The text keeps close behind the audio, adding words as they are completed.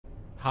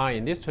Hi,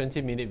 in this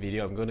 20-minute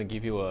video, I'm going to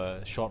give you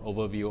a short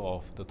overview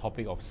of the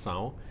topic of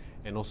sound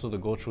and also to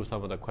go through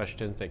some of the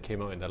questions that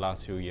came out in the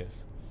last few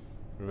years.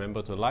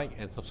 Remember to like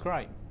and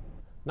subscribe.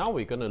 Now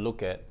we're going to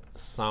look at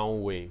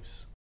sound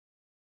waves.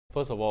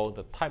 First of all,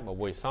 the type of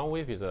wave. Sound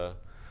wave is a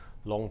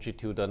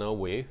longitudinal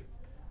wave.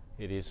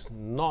 It is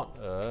not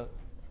a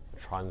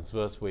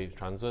transverse wave.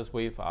 Transverse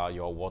waves are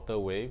your water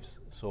waves,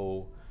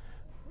 so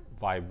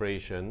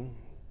vibration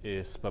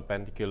is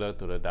perpendicular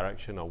to the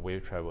direction of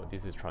wave travel.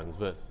 This is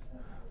transverse.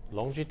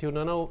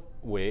 Longitudinal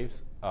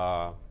waves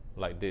are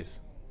like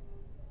this.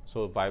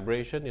 So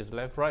vibration is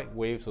left-right,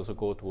 waves also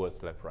go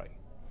towards left-right.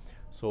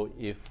 So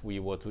if we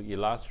were to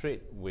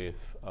illustrate with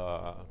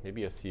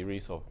maybe a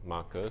series of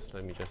markers,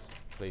 let me just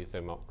place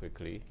them out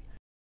quickly.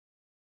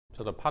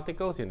 So the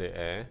particles in the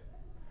air,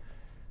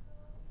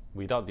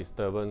 without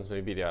disturbance,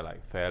 maybe they are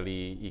like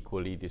fairly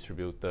equally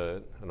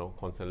distributed,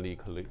 constantly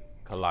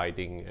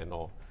colliding and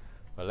all.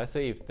 But let's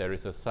say if there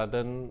is a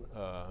sudden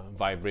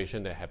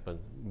vibration that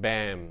happens,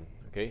 bam,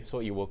 okay, so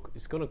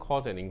it's going to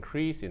cause an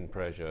increase in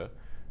pressure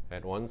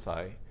at one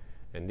side,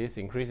 and this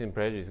increase in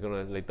pressure is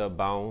going to later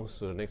bounce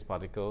to the next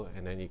particle,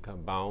 and then it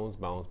can bounce.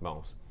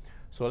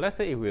 So let's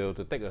say if we were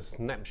to take a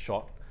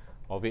snapshot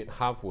of it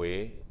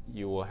halfway,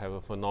 you will have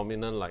a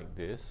phenomenon like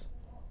this,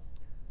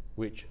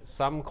 which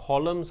some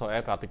columns of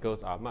air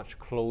particles are much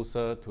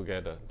closer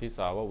together. These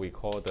are what we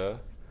call the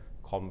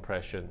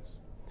compressions.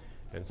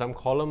 And some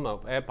column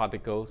of air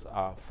particles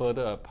are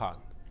further apart.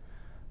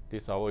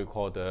 These are what we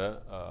call the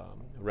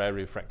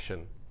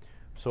rarefaction.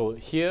 So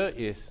here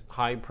is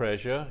high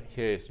pressure,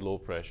 here is low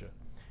pressure.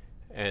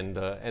 And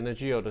the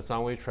energy of the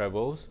sound wave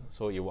travels,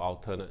 so it will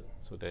alternate.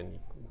 So then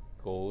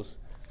it goes,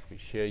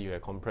 which here you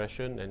have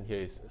compression, and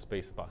here is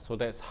space apart. So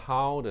that's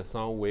how the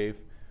sound wave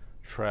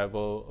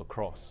travel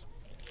across.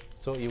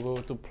 So if we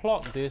were to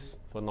plot this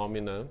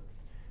phenomenon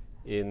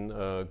in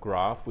a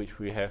graph, which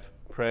we have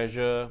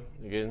pressure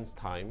against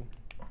time,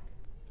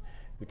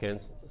 we can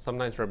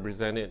sometimes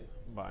represent it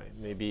by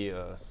maybe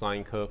a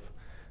sine curve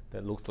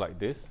that looks like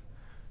this.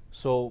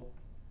 So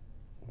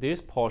these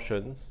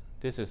portions,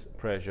 this is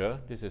pressure,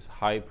 this is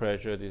high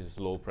pressure, this is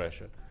low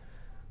pressure.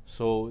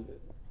 So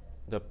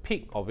the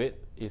peak of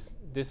it is,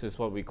 this is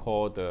what we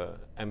call the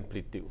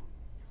amplitude.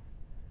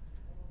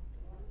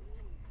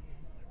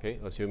 Okay,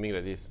 assuming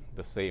that it's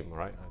the same,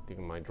 right? I think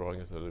my drawing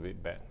is a little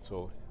bit bad.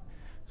 So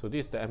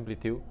this is the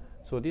amplitude.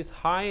 So this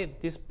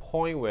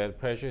point where the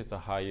pressure is the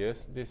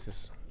highest, this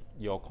is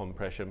your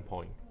compression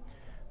point.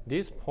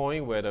 This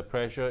point where the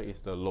pressure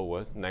is the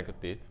lowest,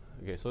 negative,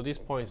 okay, so this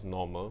point is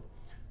normal.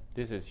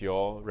 This is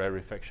your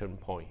rarefaction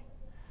point.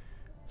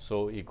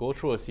 So it goes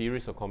through a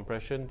series of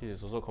compression. This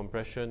is also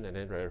compression and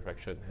then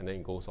rarefaction, and then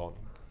it goes on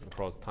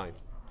across time.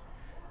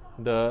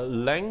 The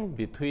length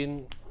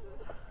between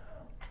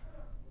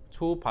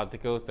two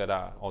particles that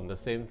are on the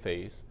same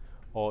phase,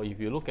 or if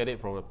you look at it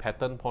from a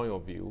pattern point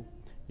of view,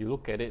 you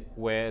look at it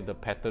where the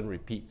pattern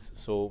repeats.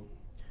 So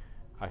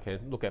I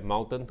can look at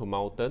mountain to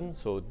mountain,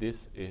 so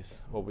this is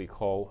what we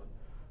call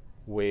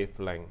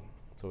wavelength.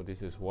 So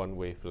this is one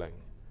wavelength.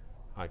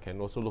 I can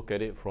also look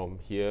at it from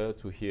here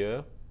to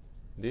here.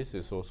 This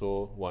is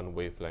also one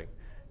wavelength.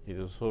 It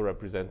is also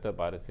represented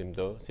by the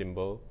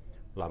symbol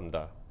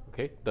lambda.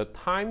 Okay, the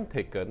time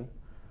taken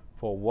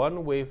for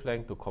one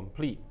wavelength to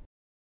complete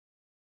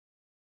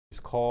is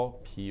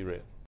called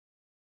period.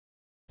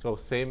 So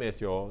same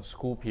as your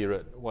school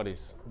period. What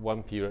is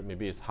one period?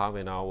 Maybe it's half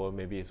an hour,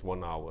 maybe it's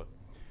 1 hour.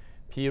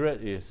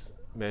 Period is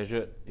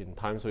measured in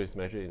time, so it's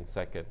measured in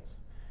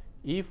seconds.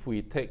 If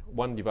we take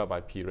 1 divided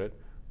by period,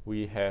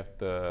 we have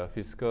the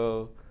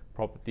physical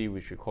property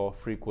which we call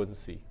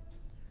frequency.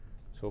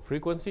 So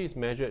frequency is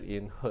measured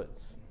in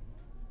hertz.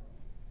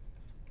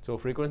 So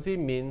frequency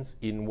means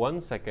in 1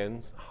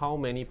 second, how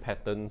many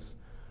patterns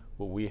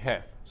will we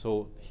have?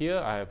 So here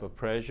I have a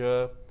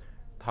pressure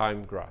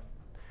time graph.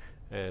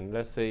 And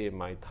let's say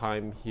my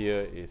time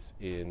here is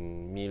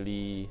in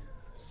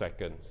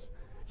milliseconds.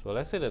 So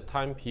let's say the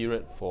time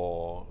period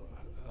for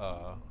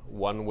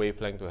one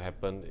wavelength to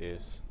happen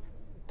is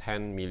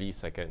 10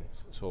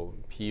 milliseconds. So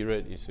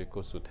period is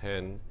equals to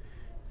 10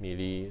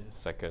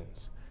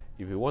 milliseconds.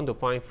 If we want to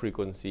find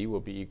frequency, it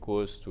will be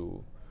equals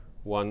to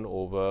 1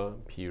 over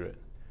period.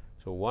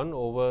 So 1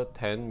 over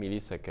 10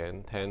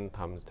 milliseconds, 10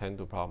 times 10 to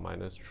the power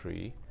minus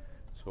 3.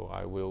 So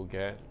I will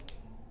get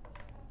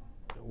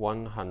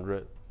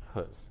 100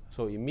 hertz.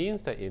 So it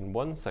means that in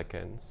 1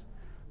 second,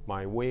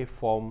 my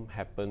waveform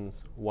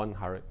happens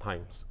 100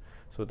 times.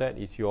 So that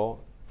is your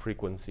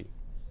frequency.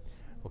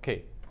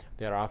 Okay,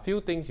 there are a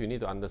few things you need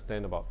to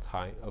understand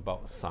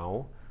about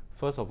sound.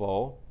 First of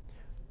all,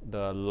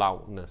 the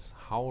loudness.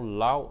 How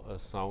loud a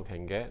sound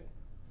can get,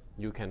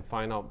 you can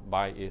find out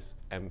by its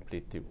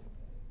amplitude.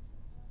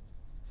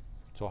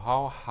 So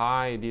how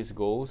high this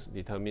goes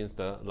determines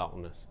the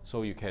loudness.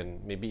 So you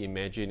can maybe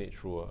imagine it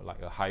through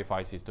like a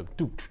hi-fi system.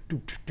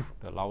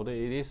 The louder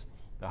it is,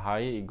 the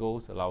higher it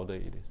goes, the louder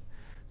it is.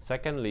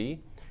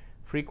 Secondly,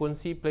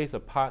 frequency plays a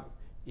part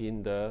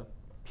in the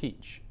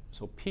pitch.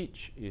 So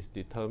pitch is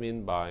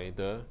determined by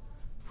the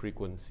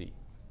frequency.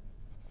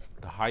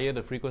 The higher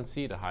the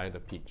frequency, the higher the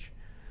pitch.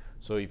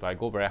 So if I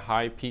go very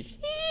high pitch,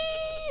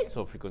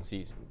 so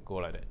frequencies go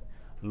like that.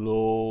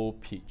 Low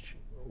pitch,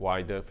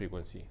 wider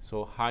frequency.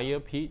 So higher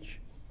pitch,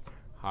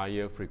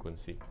 higher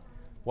frequency.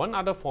 One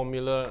other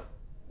formula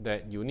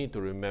that you need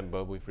to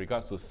remember with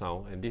regards to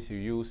sound, and this you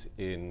use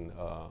in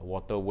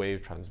water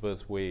wave,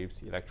 transverse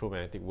waves,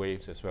 electromagnetic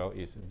waves as well,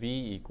 is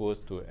V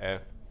equals to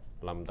F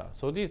lambda.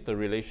 So this is the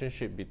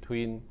relationship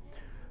between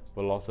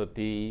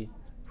velocity,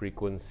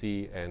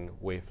 frequency, and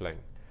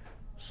wavelength.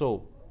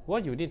 So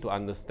what you need to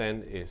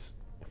understand is,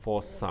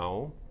 for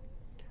sound,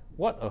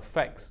 what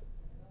affects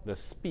the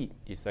speed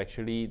is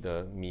actually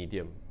the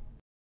medium.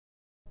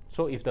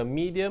 So if the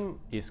medium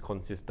is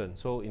consistent,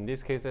 so in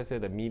this case, let's say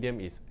the medium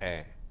is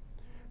air,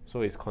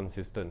 so it's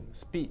consistent,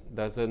 speed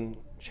doesn't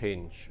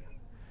change.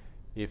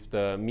 If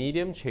the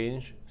medium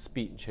changes,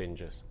 speed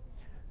changes.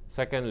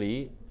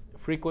 Secondly,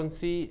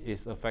 frequency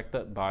is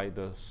affected by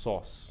the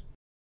source.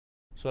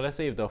 So let's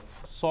say if the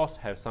source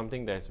has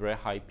something that is very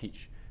high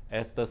pitch,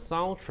 as the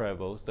sound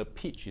travels, the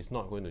pitch is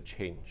not going to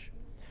change.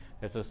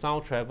 As the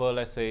sound travels,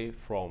 let's say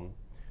from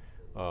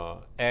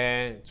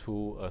air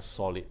to a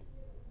solid,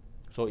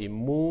 so it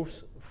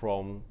moves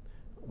from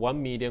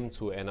one medium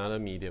to another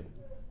medium,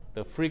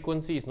 the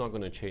frequency is not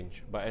going to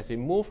change. But as it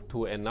moves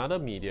to another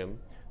medium,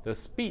 the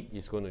speed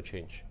is going to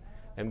change.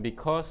 And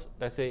because,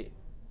 let's say,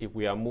 if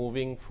we are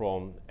moving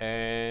from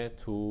air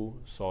to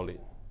solid,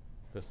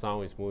 the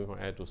sound is moving from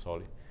air to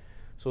solid,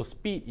 so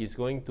speed is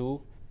going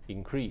to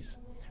increase.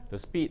 The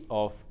speed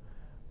of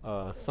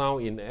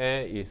sound in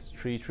air is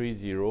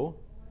 330.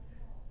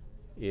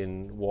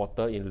 In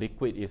water, in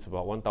liquid, is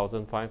about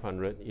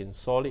 1,500. In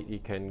solid,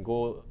 it can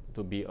go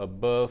to be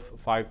above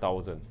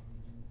 5,000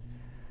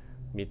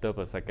 meters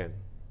per second,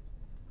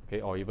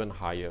 okay, or even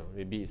higher.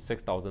 Maybe it's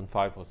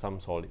 6,500 for some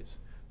solids.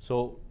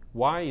 So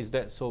why is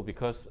that so?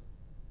 Because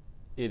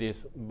it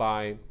is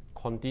by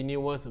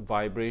continuous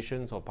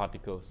vibrations of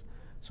particles.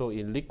 So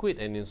in liquid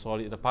and in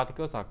solid, the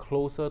particles are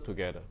closer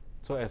together.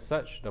 So as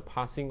such, the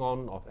passing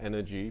on of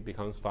energy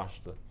becomes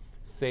faster.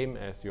 Same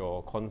as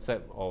your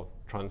concept of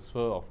transfer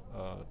of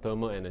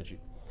thermal energy.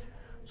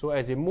 So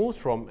as it moves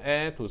from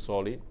air to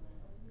solid,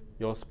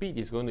 your speed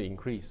is going to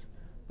increase,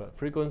 but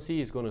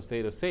frequency is going to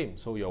stay the same.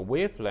 So your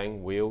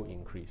wavelength will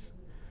increase.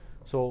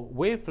 So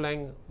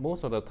wavelength,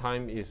 most of the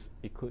time, is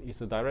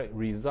a direct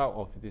result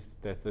of this.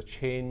 There's a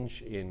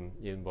change in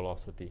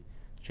velocity,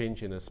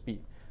 change in the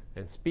speed,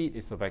 and speed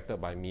is affected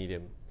by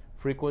medium.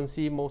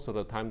 Frequency most of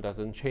the time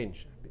doesn't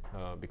change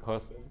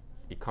because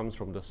it comes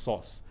from the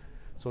source.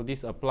 So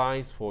this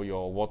applies for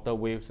your water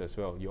waves as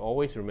well. You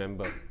always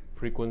remember,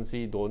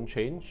 frequency don't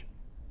change.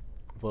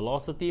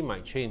 Velocity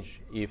might change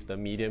if the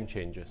medium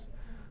changes.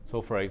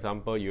 So for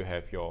example, you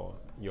have your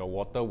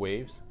water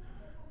waves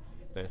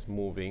that's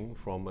moving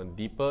from a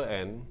deeper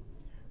end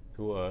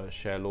to a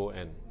shallow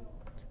end.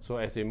 So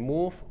as it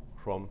moves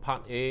from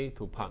part A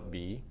to part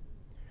B,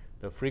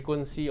 the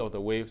frequency of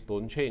the waves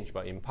don't change,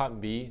 but in part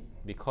B,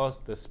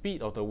 because the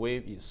speed of the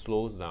wave, it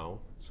slows down,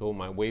 so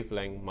my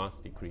wavelength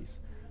must decrease.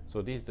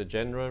 So this is the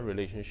general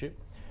relationship.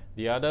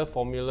 The other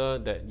formula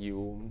that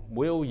you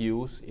will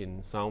use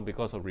in sound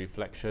because of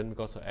reflection,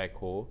 because of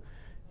echo,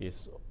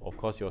 is of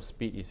course your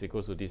speed is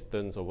equal to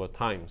distance over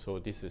time. So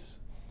this is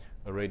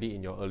already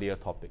in your earlier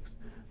topics.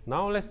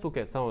 Now let's look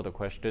at some of the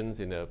questions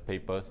in the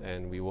papers,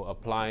 and we will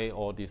apply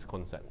all these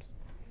concepts.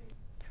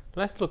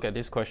 Let's look at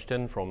this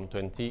question from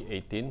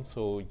 2018.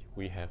 So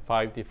we have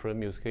 5 different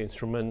musical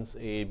instruments,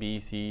 A, B,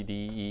 C, D,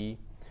 E,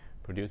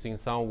 producing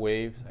sound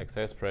waves.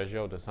 Excess pressure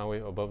of the sound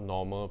wave above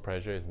normal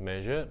pressure is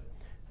measured,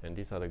 and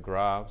these are the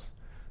graphs.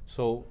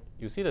 So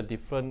you see the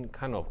different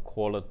kind of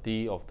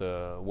quality of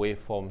the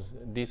waveforms.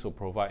 This will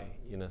provide,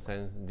 in a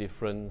sense,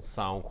 different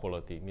sound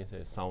quality. It means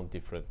it sound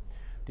different.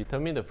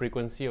 Determine the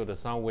frequency of the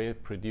sound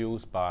wave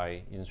produced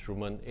by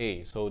instrument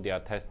A. So they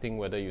are testing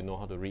whether you know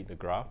how to read the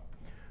graph.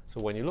 So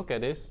when you look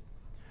at this,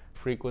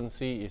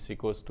 frequency is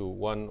equals to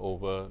 1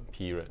 over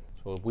period.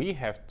 So we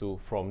have to,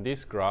 from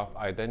this graph,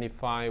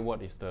 identify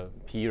what is the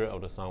period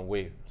of the sound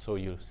wave. So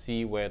you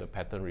see where the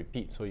pattern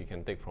repeats. So you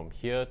can take from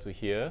here to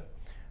here,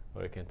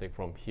 or you can take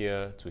from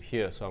here to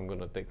here. So I'm going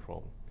to take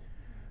from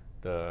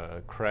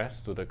the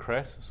crest to the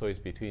crest. So it's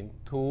between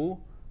 2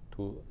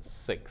 to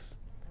 6.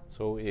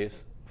 So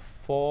it's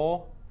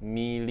 4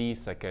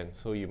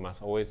 milliseconds. So you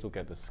must always look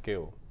at the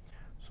scale.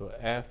 So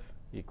F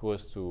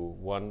equals to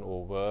 1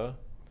 over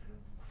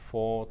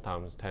 4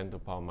 times 10 to the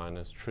power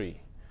minus 3.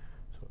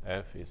 So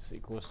F is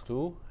equals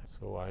to,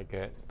 so I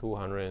get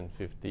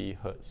 250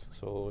 Hertz.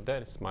 So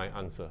that is my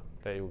answer.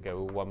 There you get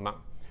 1 mark.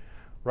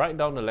 Write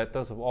down the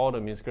letters of all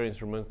the musical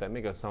instruments that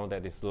make a sound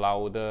that is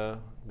louder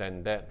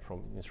than that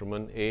from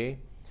instrument A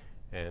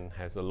and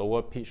has a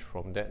lower pitch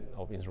from that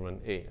of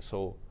instrument A.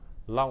 So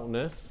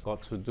loudness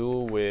got to do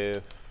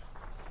with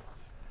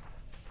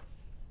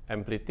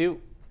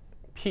amplitude,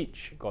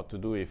 pitch got to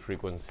do with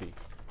frequency.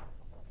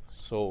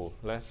 So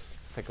let's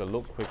take a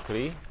look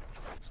quickly.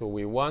 So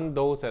we want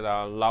those that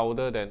are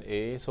louder than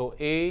A. So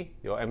A,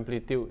 your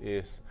amplitude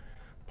is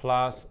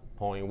plus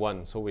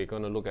 0.1. So we're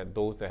going to look at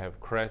those that have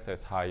crest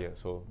as higher.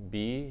 So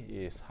B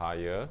is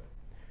higher.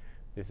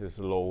 This is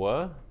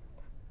lower.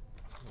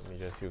 Let me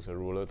just use a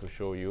ruler to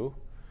show you.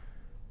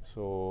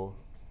 So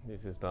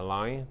this is the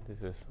line.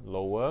 This is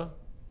lower.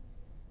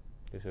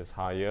 This is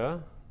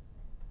higher.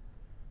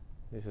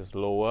 This is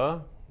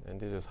lower. And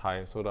this is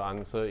higher. So the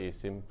answer is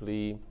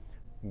simply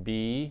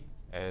B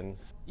and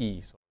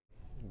E. So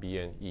B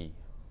and E.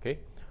 Okay.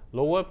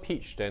 Lower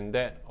pitch than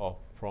that of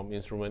from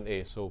instrument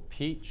A. So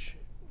pitch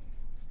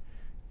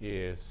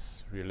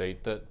is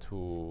related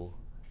to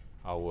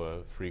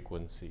our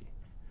frequency.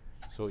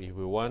 So if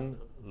we want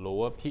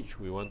lower pitch,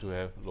 we want to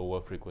have lower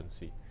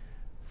frequency.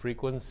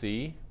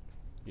 Frequency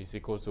is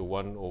equal to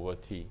 1 over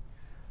T.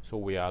 So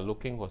we are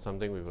looking for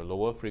something with a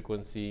lower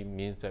frequency,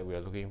 means that we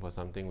are looking for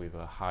something with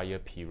a higher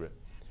period.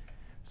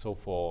 So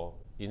for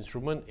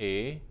instrument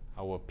A,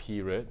 our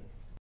period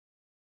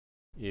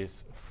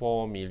is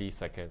 4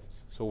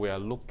 milliseconds. So we are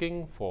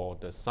looking for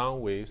the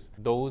sound waves,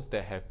 those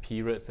that have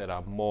periods that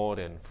are more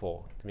than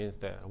 4. It means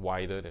that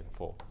wider than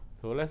 4.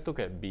 So let's look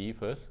at B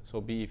first.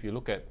 So B, if you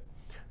look at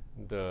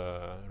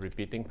the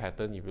repeating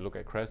pattern, if you look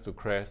at crest to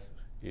crest,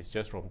 it's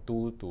just from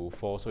 2 to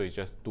 4, so it's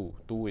just 2.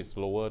 2 is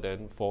lower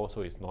than 4,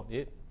 so it's not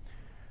it.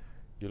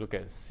 You look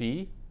at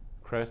C,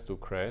 crest to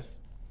crest,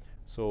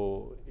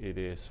 so it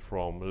is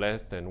from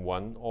less than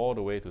 1 all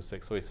the way to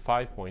 6, so it's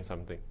 5 point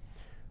something.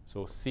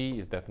 So C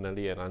is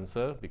definitely an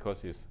answer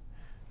because it's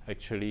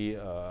actually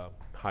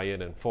higher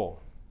than 4.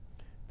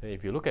 Then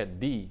if you look at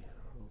D,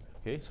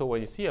 okay, so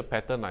when you see a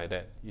pattern like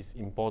that, it's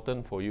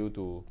important for you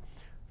to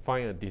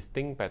find a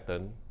distinct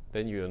pattern,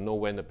 then you will know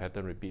when the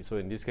pattern repeats. So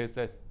in this case,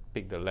 let's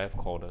pick the left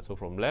corner. So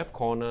from left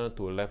corner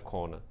to left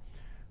corner.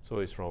 So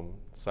it's from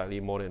slightly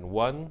more than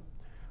 1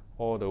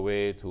 all the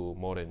way to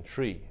more than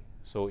 3.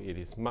 So it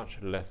is much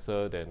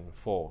lesser than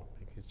 4.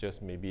 It's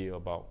just maybe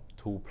about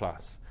 2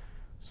 plus.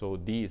 So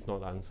D is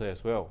not the answer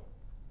as well.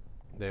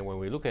 Then when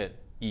we look at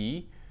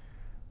E,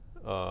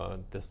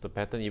 does the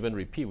pattern even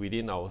repeat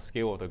within our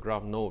scale of the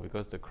graph? No,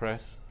 because the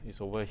crest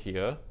is over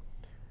here.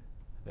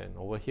 Then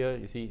over here,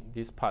 you see,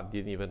 this part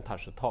didn't even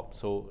touch the top.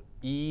 So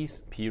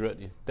E's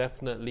period is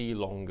definitely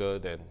longer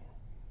than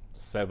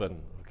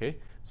 7, okay?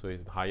 So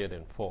it's higher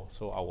than 4.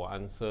 So our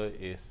answer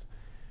is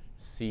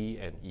C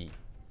and E.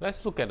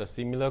 Let's look at a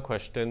similar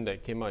question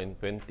that came out in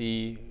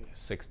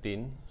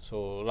 2016.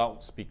 So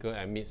loudspeaker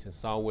emits a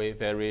sound wave.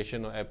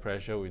 Variation of air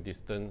pressure with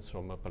distance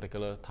from a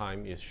particular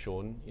time is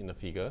shown in the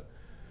figure.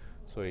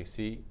 So you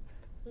see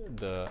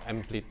the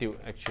amplitude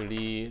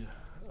actually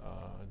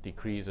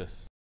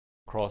decreases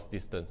across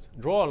distance.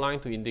 Draw a line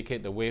to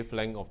indicate the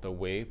wavelength of the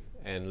wave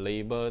and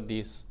label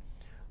this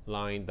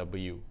line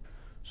W.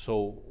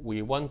 So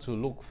we want to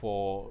look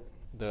for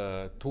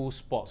the 2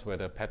 spots where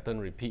the pattern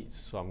repeats.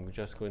 So I'm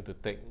just going to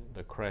take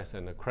the crest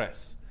and the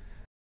crest.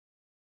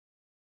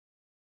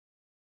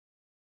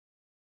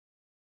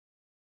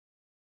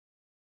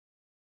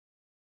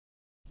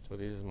 So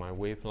this is my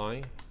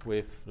wavelength,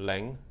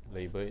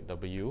 label it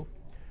W.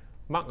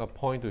 Mark a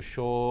point to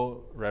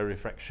show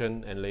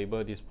rarefaction and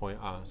label this point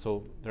R.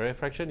 So the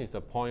rarefaction is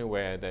the point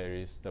where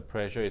the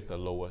pressure is the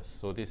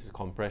lowest. So this is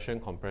compression,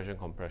 compression,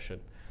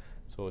 compression.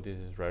 So this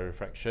is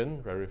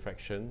rarefaction,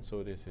 rarefaction.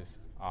 So this is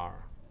R.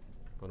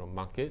 I'm going to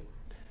mark it.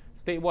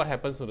 State what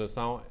happens to the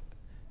sound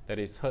that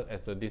is heard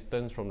as the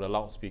distance from the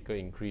loudspeaker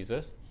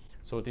increases.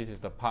 So this is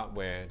the part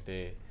where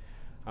they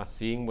are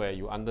seeing where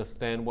you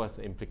understand what's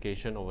the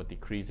implication of a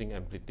decreasing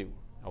amplitude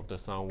of the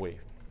sound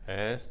wave.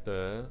 As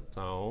the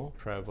sound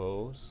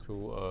travels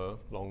to a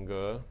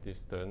longer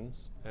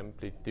distance,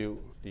 amplitude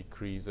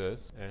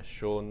decreases as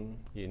shown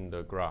in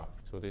the graph.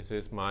 So this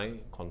is my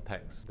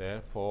context.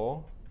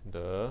 Therefore,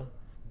 the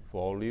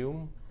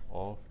volume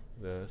of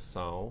the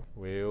sound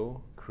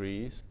will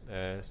increase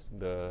as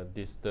the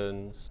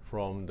distance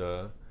from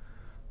the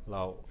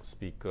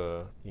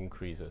loudspeaker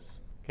increases.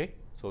 Okay,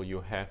 so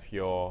you have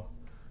your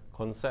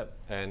concept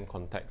and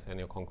context and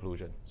your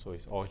conclusion. So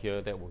it's all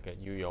here. That will get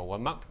you your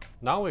 1 mark.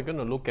 Now we're going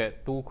to look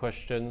at 2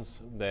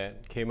 questions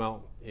that came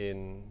out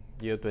in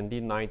year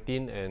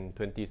 2019 and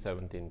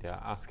 2017. They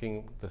are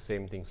asking the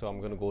same thing, so I'm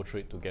going to go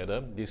through it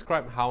together.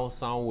 Describe how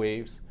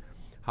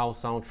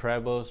sound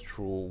travels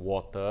through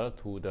water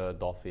to the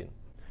dolphin.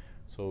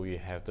 So we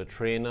have the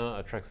trainer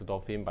attracts the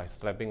dolphin by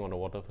slapping on the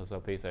water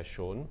surface as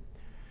shown.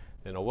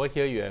 And over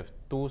here you have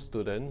 2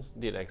 students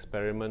did an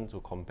experiment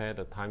to compare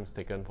the times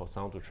taken for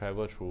sound to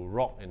travel through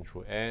rock and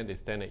through air. They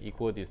stand at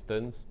equal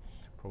distance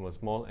from a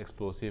small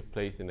explosive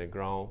placed in the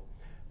ground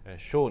as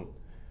shown.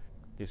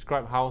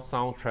 Describe how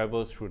sound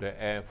travels through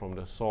the air from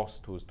the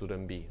source to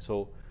student B.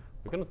 So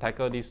we're going to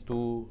tackle these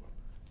 2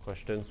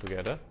 questions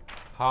together.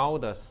 How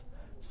does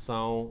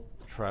sound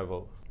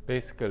travel?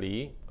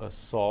 Basically, a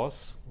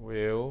source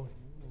will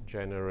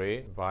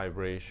generate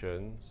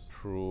vibrations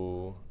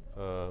through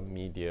a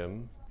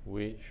medium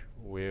which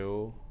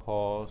will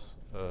cause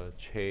a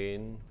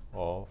chain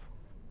of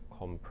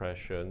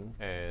compression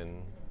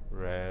and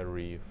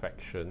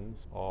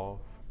rarefactions of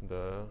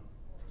the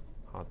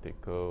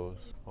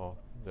particles of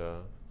the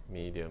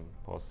medium,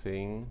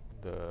 causing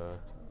the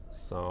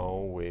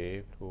sound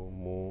wave to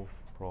move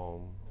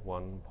from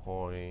one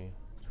point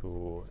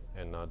to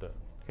another.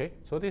 Okay,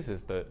 so this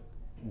is the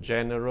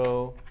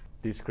general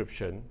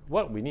description.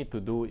 What we need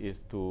to do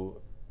is to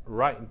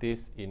write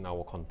this in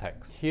our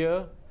context.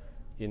 Here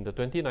in the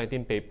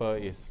 2019 paper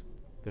is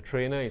the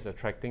trainer is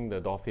attracting the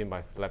dolphin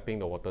by slapping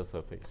the water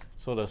surface.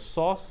 So the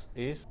source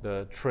is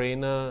the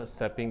trainer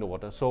slapping the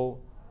water. So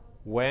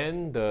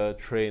when the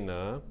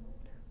trainer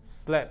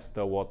slaps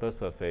the water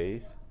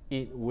surface,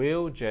 it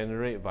will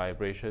generate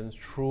vibrations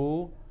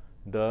through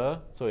the,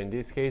 so in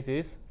this case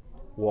is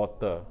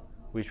water,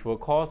 which will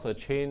cause a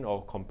chain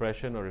of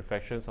compression or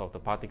reflections of the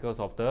particles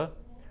of the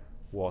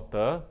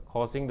water,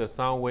 causing the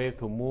sound wave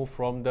to move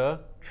from the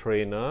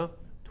trainer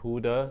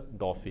to the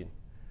dolphin.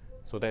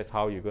 So that's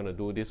how you're going to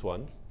do this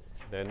one.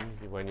 Then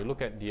when you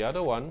look at the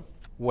other one,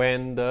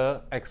 when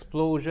the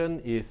explosion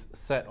is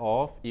set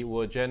off, it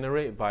will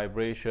generate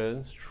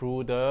vibrations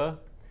through the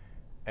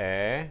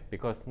air,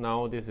 because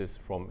now this is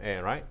from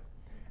air, right?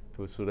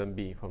 To student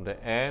B, from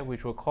the air,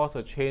 which will cause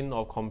a chain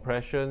of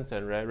compressions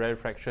and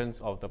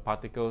rarefactions of the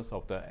particles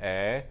of the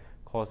air,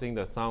 causing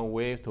the sound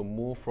wave to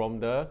move from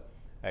the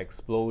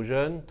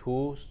explosion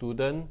to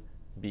student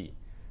B.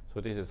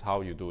 So this is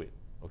how you do it,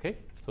 okay?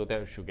 So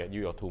that should get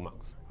you your 2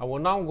 marks. I will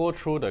now go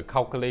through the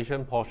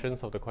calculation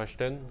portions of the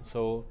question.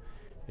 So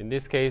in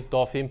this case,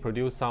 dolphin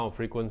produce sound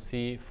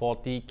frequency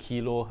 40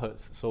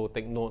 kilohertz. So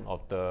take note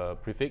of the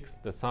prefix.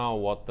 The sound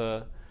of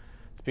water,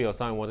 speed of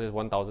sound in water is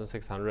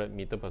 1600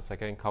 meters per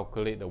second.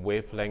 Calculate the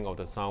wavelength of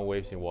the sound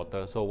waves in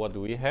water. So what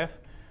do we have?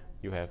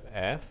 You have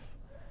F,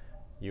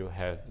 you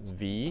have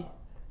V.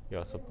 You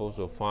are supposed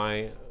to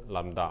find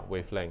lambda,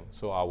 wavelength.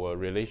 So our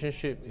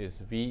relationship is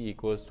V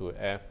equals to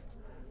F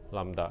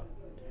lambda.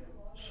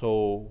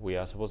 So we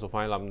are supposed to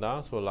find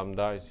lambda. So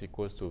lambda is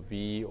equals to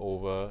V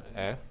over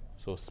F.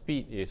 So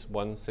speed is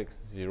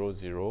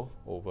 1600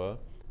 over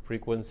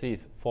frequency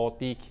is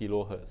 40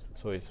 kilohertz.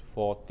 So it's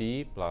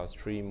 40 plus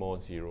 3 more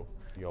 0.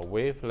 Your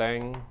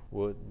wavelength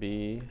would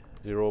be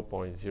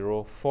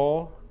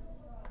 0.04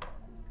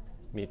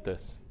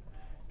 meters.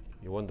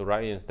 You want to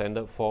write in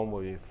standard form,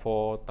 will be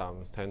 4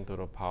 times 10 to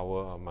the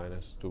power of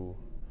minus 2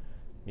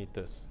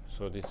 meters.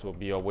 So this will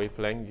be your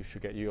wavelength. You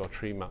should get you your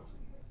 3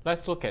 marks.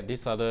 Let's look at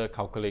this other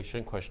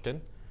calculation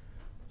question.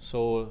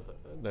 So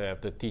they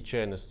have the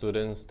teacher and the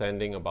student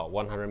standing about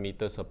 100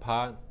 meters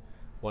apart.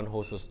 One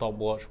holds a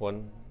stopwatch,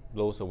 one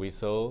blows a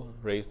whistle,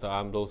 raise the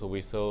arm, blows a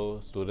whistle.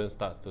 Student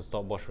starts the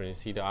stopwatch when he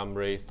sees the arm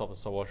raised, stop the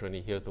stopwatch when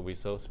he hears the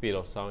whistle. Speed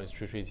of sound is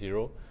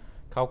 330.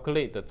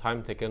 Calculate the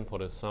time taken for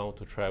the sound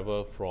to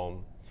travel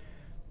from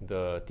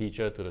the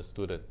teacher to the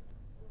student.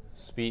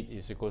 Speed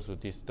is equal to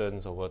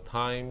distance over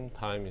time.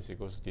 Time is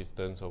equal to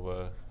distance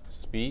over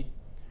speed.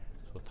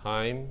 So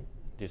time,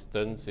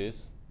 distance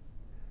is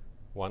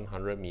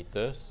 100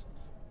 meters.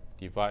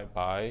 Divide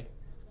by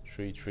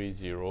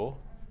 330.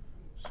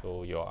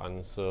 So your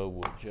answer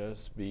would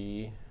just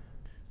be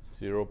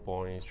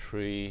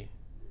 0.3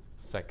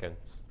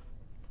 seconds.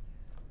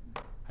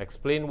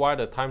 Explain why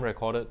the time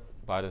recorded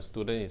by the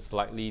student is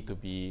likely to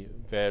be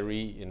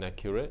very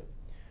inaccurate.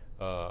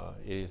 It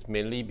is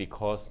mainly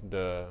because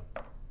the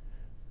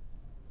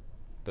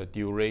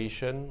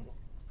duration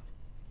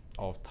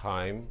of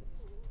time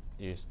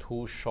is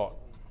too short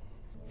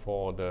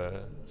for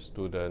the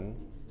student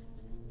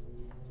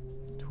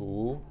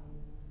to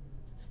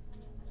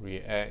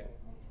react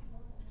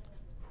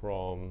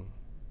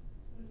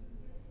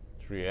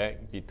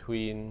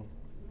between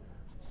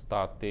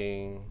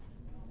starting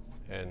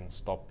and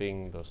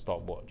stopping the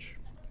stopwatch.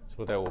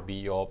 So that will be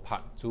your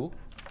part 2.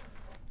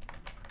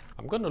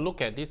 I'm going to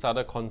look at this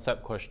other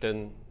concept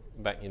question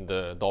back in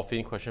the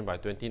dolphin question by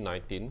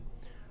 2019.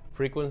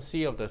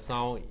 Frequency of the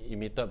sound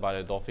emitted by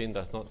the dolphin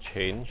does not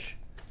change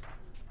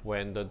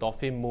when the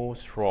dolphin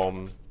moves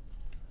from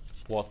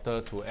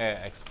water to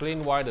air.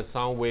 Explain why the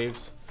sound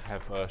waves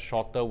have a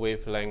shorter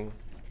wavelength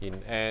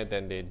in air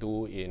than they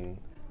do in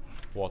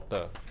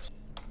water.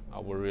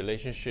 Our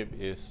relationship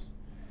is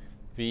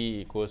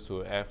V equals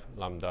to F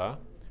lambda.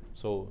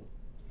 So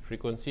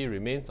frequency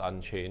remains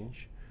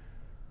unchanged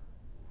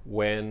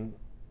when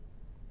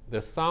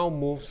the sound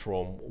moves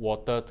from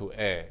water to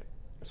air.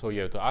 So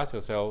you have to ask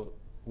yourself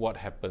what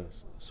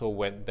happens. So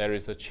when there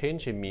is a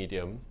change in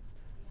medium,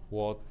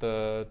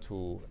 water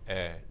to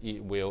air,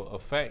 it will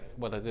affect,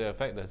 what does it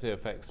affect? Does it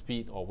affect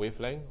speed or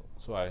wavelength?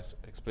 So I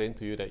explained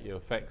to you that it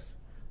affects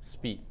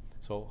speed.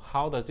 So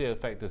how does it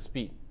affect the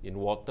speed? In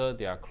water,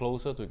 they are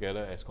closer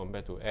together as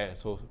compared to air,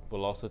 so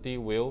velocity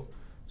will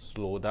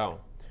slow down.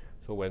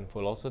 So when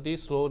velocity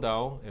slow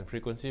down and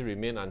frequency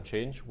remain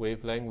unchanged,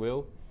 wavelength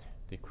will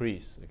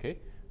decrease. Okay,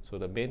 so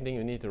the main thing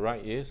you need to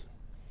write is,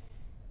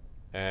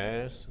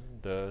 as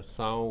the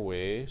sound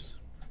waves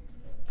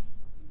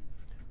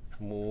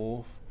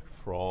move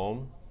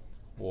from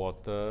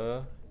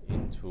water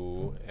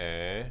into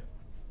air,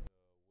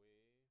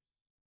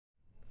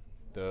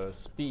 the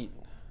speed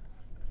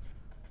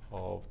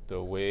of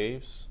the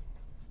waves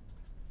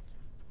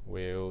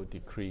will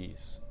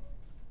decrease,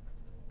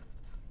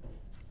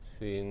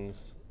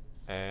 since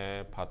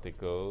air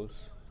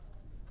particles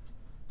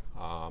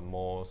are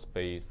more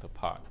spaced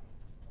apart,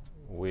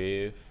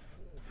 with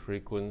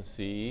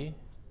frequency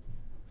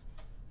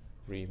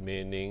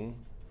remaining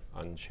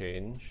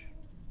unchanged.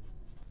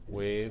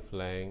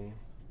 Wavelength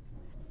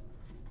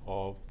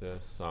of the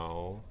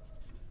sound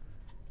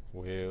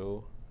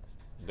will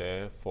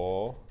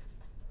therefore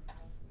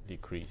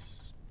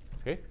decrease.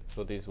 Okay,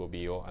 so this will be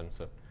your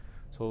answer.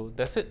 So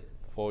that's it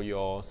for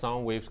your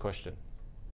sound waves question.